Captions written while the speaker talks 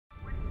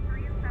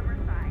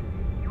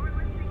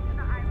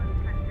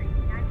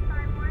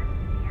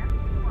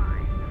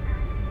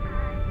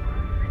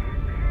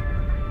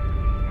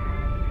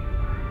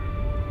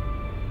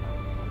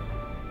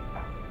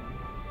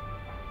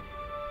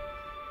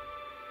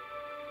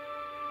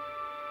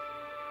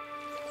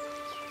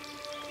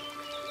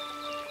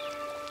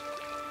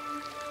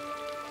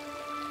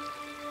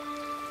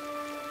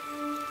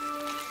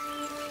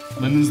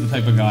Lyndon's the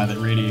type of guy that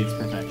radiates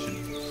perfection.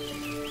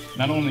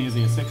 Not only is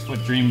he a 6-foot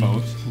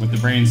dreamboat with the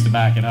brains to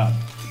back it up,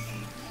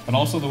 but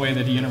also the way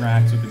that he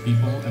interacts with the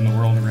people and the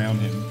world around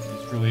him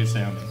is truly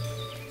astounding.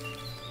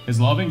 His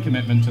loving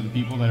commitment to the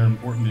people that are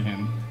important to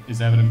him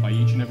is evident by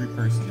each and every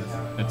person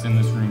that's in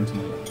this room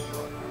tonight,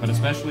 but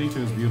especially to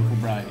his beautiful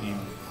bride, Amy.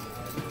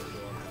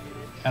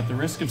 At the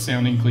risk of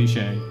sounding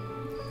cliche,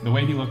 the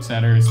way he looks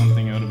at her is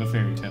something out of a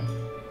fairy tale.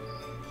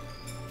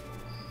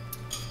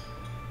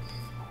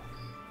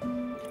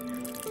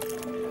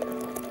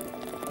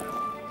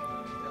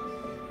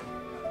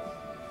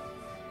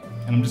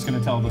 And I'm just going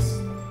to tell this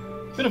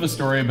bit of a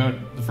story about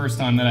the first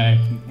time that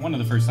one of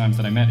the first times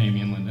that I met Amy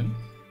and Lyndon.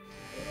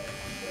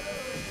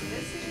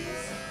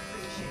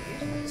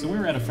 So we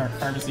were at a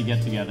pharmacy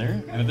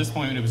get-together, and at this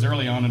point it was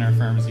early on in our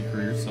pharmacy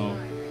career, so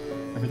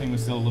everything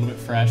was still a little bit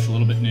fresh, a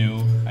little bit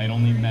new. I had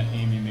only met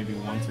Amy maybe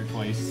once or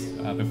twice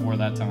before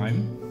that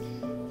time.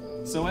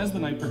 So as the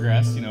night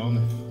progressed, you know,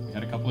 we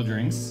had a couple of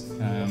drinks.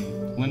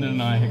 Lyndon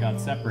and I had got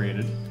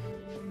separated.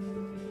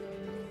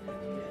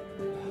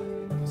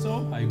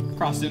 So I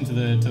crossed into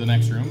the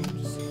next room,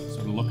 just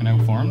sort of looking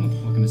out for him,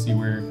 looking to see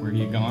where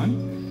he had gone.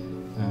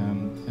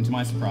 And to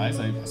my surprise,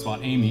 I spot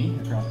Amy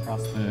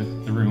across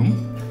the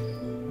room.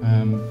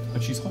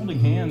 But she's holding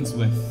hands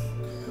with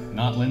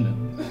not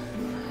Lyndon.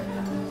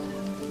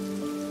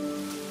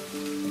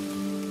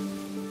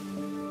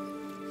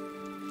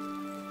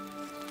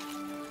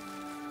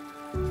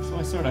 So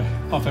I sort of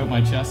puff out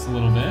my chest a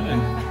little bit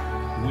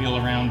and wheel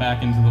around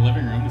back into the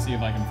living room to see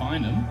if I can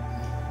find him.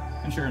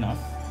 And sure enough,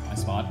 I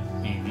spot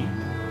Amy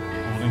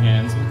holding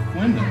hands with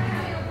Lyndon.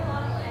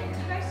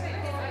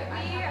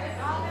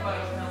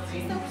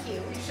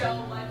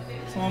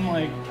 So I'm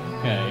like,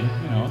 okay,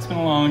 you know, it's been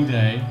a long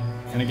day.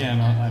 And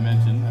again, I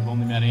mentioned, I've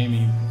only met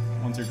Amy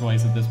once or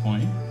twice at this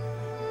point.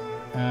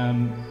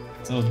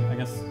 So I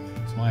guess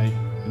to my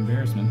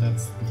embarrassment,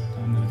 that's the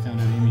time that I found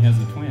out Amy has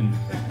a twin.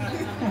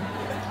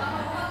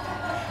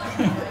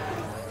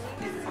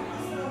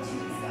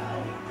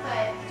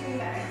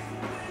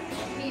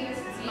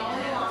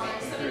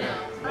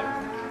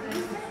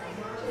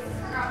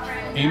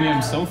 Amy,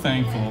 I'm so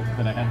thankful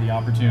that I had the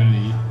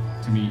opportunity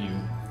to meet you.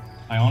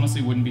 I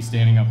honestly wouldn't be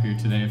standing up here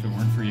today if it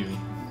weren't for you.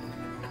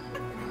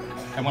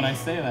 And when I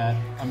say that,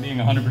 I'm being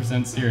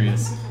 100%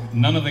 serious.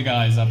 None of the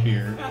guys up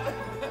here,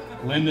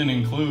 Lyndon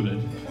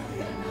included,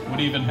 would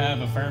even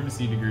have a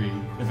pharmacy degree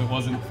if it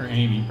wasn't for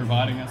Amy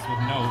providing us with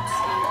notes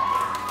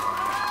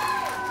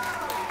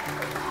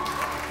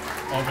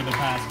over the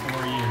past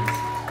 4 years.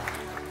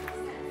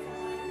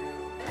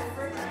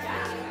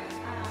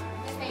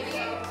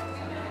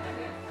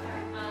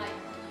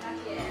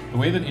 The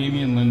way that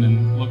Amy and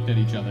Lyndon looked at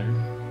each other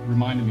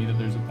reminded me that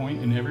there's a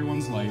point in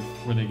everyone's life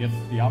where they get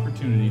the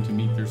opportunity to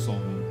meet their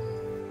soulmate.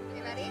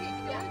 You ready?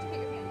 Yeah.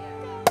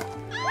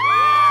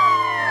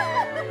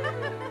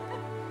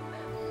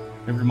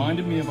 It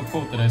reminded me of a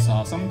quote that I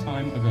saw some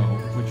time ago,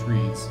 which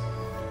reads,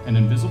 "An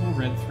invisible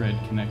red thread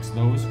connects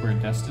those who are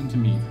destined to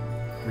meet,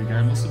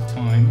 regardless of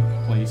time,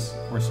 place,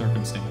 or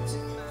circumstance.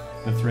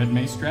 The thread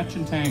may stretch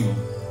and tangle,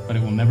 but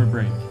it will never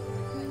break."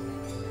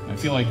 And I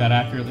feel like that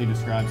accurately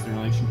describes the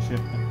relationship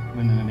that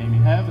Lyndon and Amy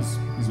have, as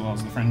well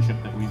as the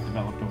friendship that we've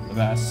developed over the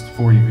past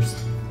 4 years.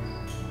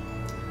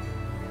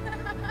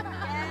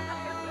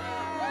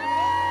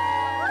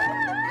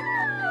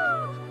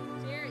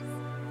 Cheers.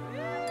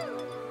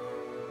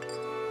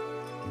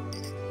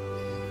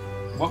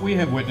 What we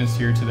have witnessed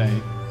here today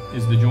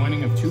is the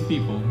joining of two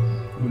people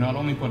who not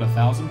only put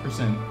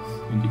 1,000%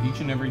 into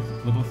each and every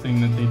little thing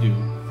that they do,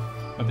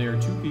 but they are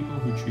two people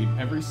who treat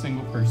every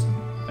single person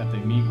that they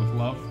meet with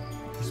love,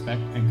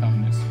 respect, and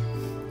kindness,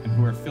 and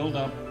who are filled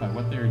up by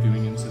what they are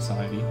doing in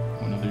society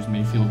when others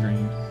may feel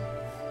drained.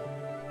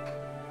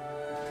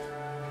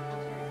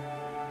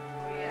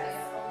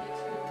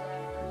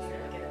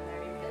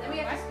 And then we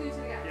have to scoot to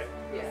the guys.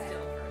 Yeah.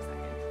 Still for a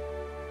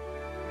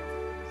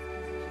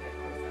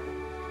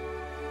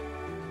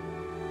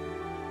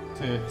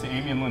second. To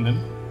Amy and Lyndon,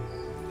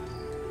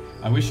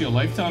 I wish you a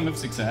lifetime of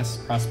success,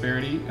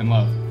 prosperity, and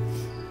love.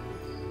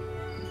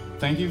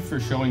 Thank you for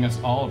showing us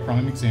all a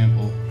prime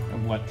example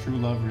of what true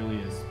love really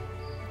is.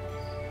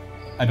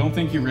 I don't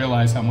think you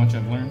realize how much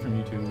I've learned from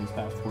you two these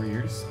past 4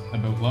 years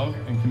about love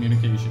and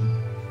communication.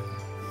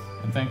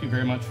 And thank you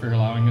very much for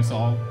allowing us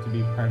all to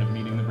be part of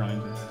meeting the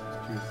Bryantons.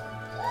 Cheers.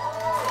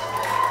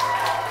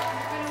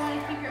 You're gonna want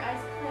to keep your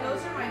eyes closed.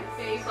 Those are my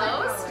favorite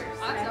Closed?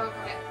 colors.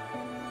 Okay.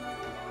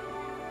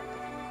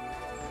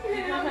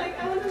 Yeah, I'm like,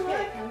 I want to look.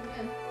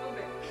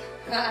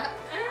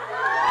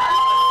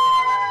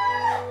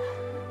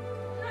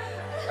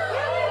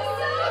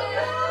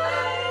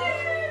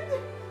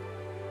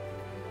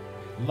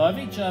 Love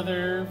each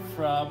other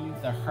from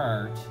the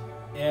heart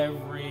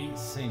every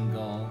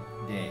single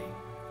day.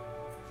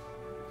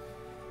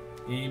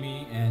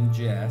 Amy and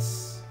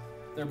Jess,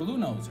 they're blue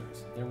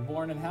nosers. They were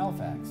born in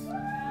Halifax.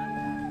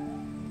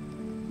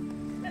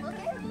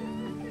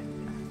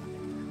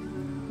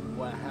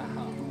 Wow.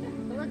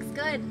 It looks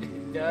good,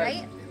 It does.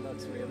 right? It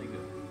looks really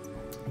good.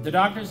 The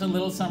doctors in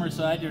Little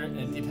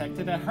Summerside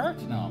detected a heart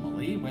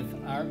anomaly with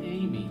our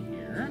Amy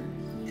here.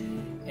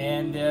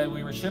 And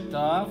we were shipped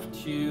off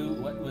to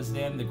what was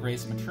then the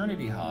Grace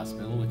Maternity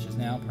Hospital, which is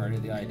now part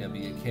of the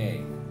IWK.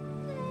 You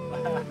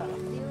look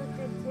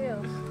good too.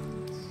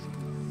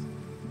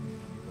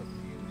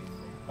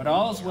 But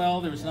all's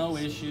well, there was no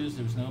issues,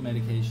 there was no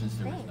medications,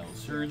 there was no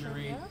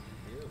surgery.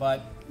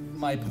 But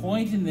my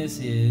point in this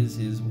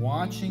is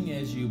watching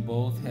as you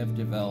both have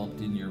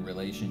developed in your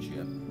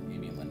relationship,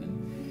 Amy and Lyndon,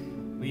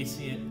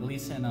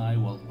 Lisa and I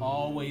will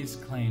always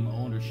claim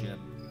ownership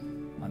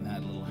on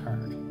that little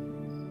heart.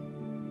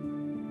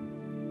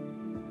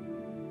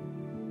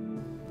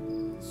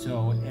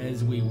 So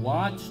as we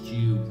watched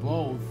you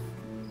both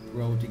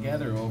grow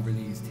together over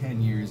these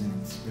 10 years, and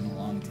it's been a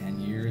long 10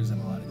 years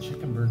and a lot of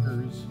chicken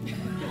burgers,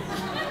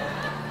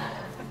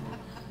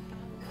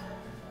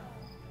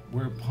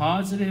 we're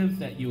positive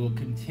that you will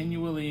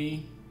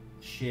continually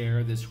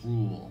share this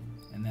rule,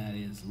 and that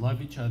is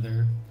love each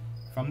other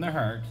from the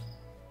heart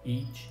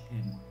each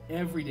and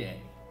every day.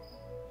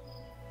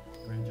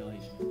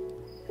 Congratulations.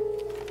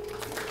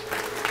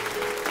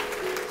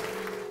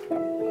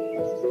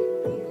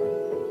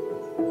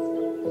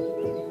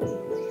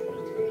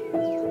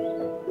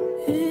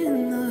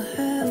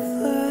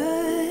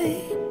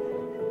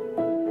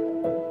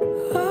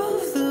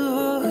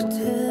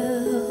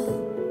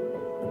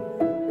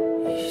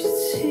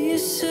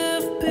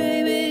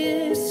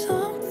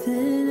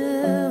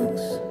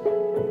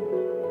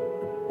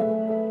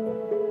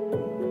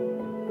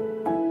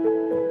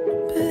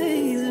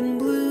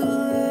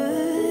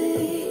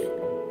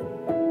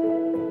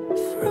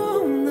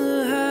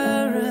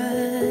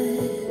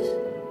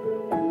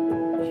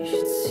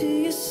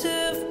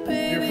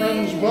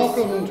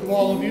 Welcome to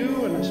all of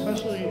you, and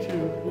especially to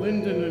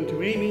Lyndon and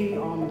to Amy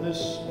on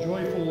this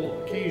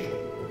joyful occasion.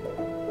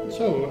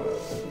 So,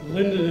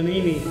 Lyndon and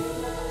Amy,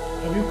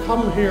 have you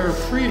come here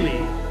freely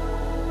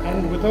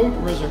and without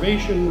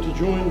reservation to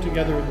join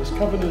together in this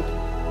covenant?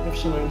 If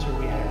so, answer,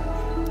 we have.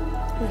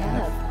 We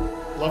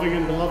have. Loving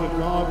and beloved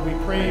God, we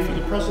pray for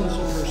the presence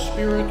of your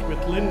Spirit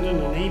with Lyndon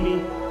and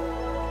Amy.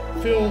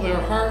 Fill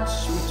their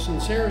hearts with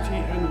sincerity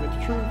and with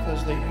truth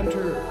as they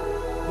enter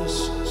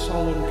this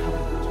solemn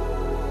covenant.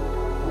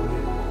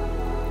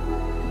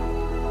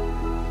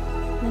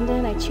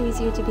 Lyndon, I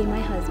choose you to be my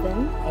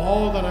husband.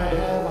 All that I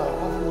have, I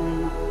offer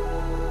you.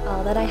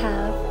 All that I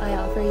have, I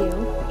offer you.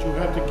 What you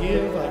have to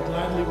give, I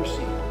gladly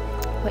receive.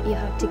 What you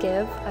have to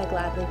give, I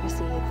gladly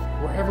receive.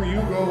 Wherever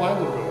you go, I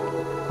will go.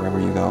 Wherever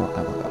you go,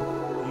 I will go.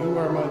 You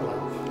are my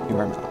love. You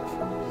are my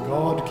love.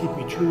 God, keep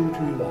me true to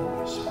you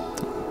always.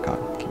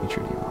 God, keep me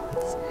true to you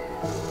always.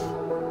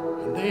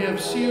 And they have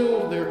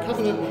sealed their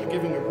covenant by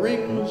giving of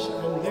rings,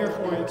 and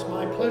therefore it's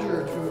my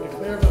pleasure to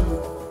declare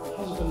them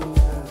husband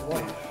and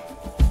wife.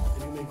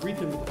 Greet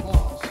them with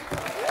applause.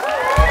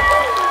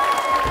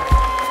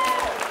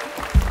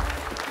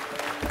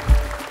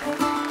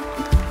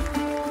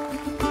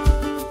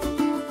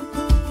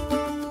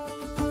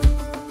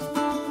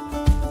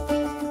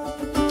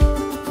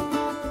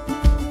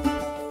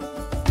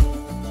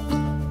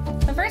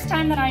 The first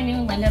time that I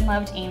knew Lyndon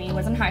loved Amy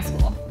was in high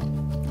school.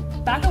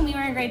 Back when we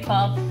were in grade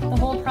 12, the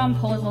whole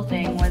promposal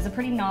thing was a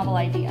pretty novel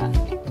idea.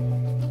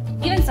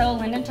 Even so,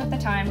 Lyndon took the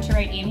time to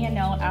write Amy a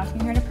note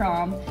asking her to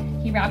prom.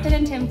 He wrapped it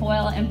in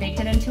tinfoil and baked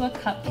it into a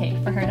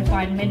cupcake for her to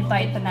find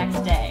mid-bite the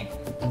next day.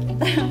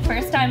 The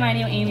first time I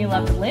knew Amy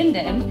loved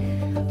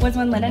Lyndon was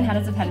when Lyndon had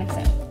his appendix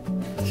out.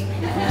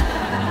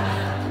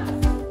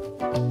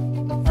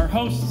 Our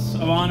hosts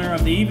of honor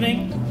of the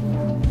evening,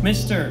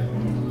 Mr.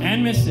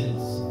 and Mrs.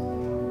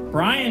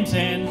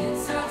 Bryanton.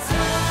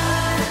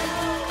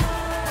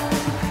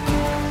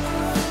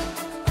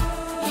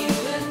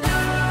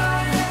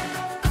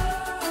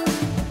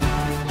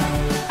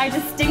 I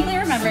distinctly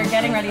remember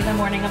getting ready the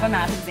morning of a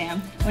math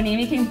exam when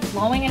Amy came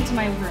blowing into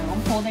my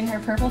room holding her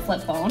purple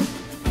flip phone.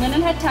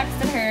 Lyndon had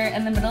texted her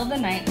in the middle of the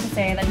night to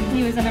say that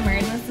he was in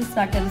emergency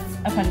suspected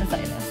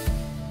appendicitis.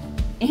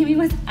 Amy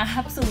was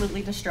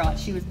absolutely distraught.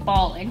 She was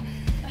bawling.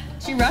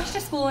 She rushed to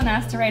school and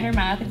asked to write her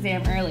math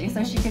exam early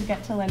so she could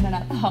get to Lyndon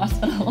at the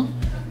hospital.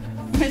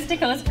 Mystic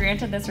Host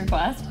granted this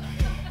request,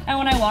 and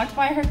when I walked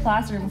by her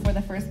classroom before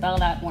the first bell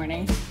that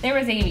morning, there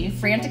was Amy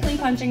frantically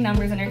punching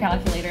numbers in her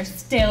calculator,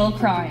 still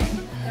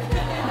crying.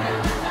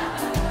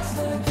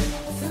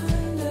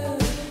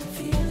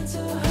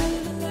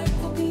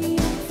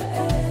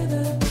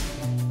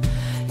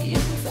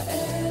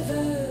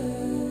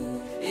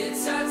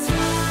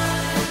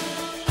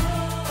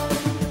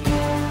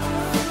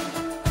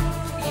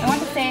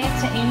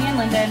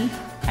 Lyndon,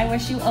 I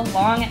wish you a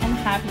long and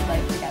happy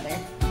life together.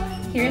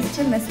 Here's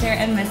to Mr.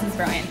 and Mrs.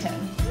 Bryanton.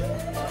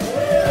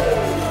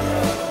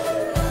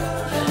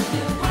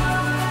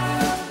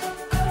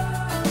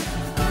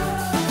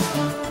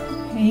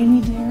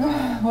 Amy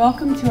dear,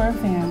 welcome to our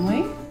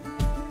family.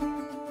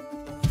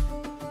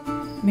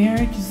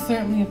 Marriage is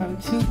certainly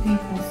about two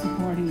people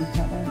supporting each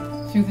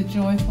other through the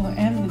joyful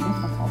and the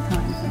difficult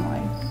times in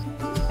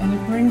life. And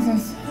it brings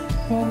us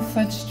both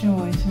such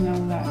joy to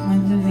know that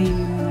Lyndon and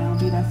Amy will now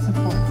be that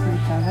support for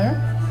each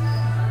other.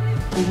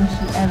 We wish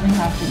you every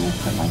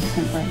happiness that life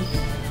can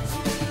bring.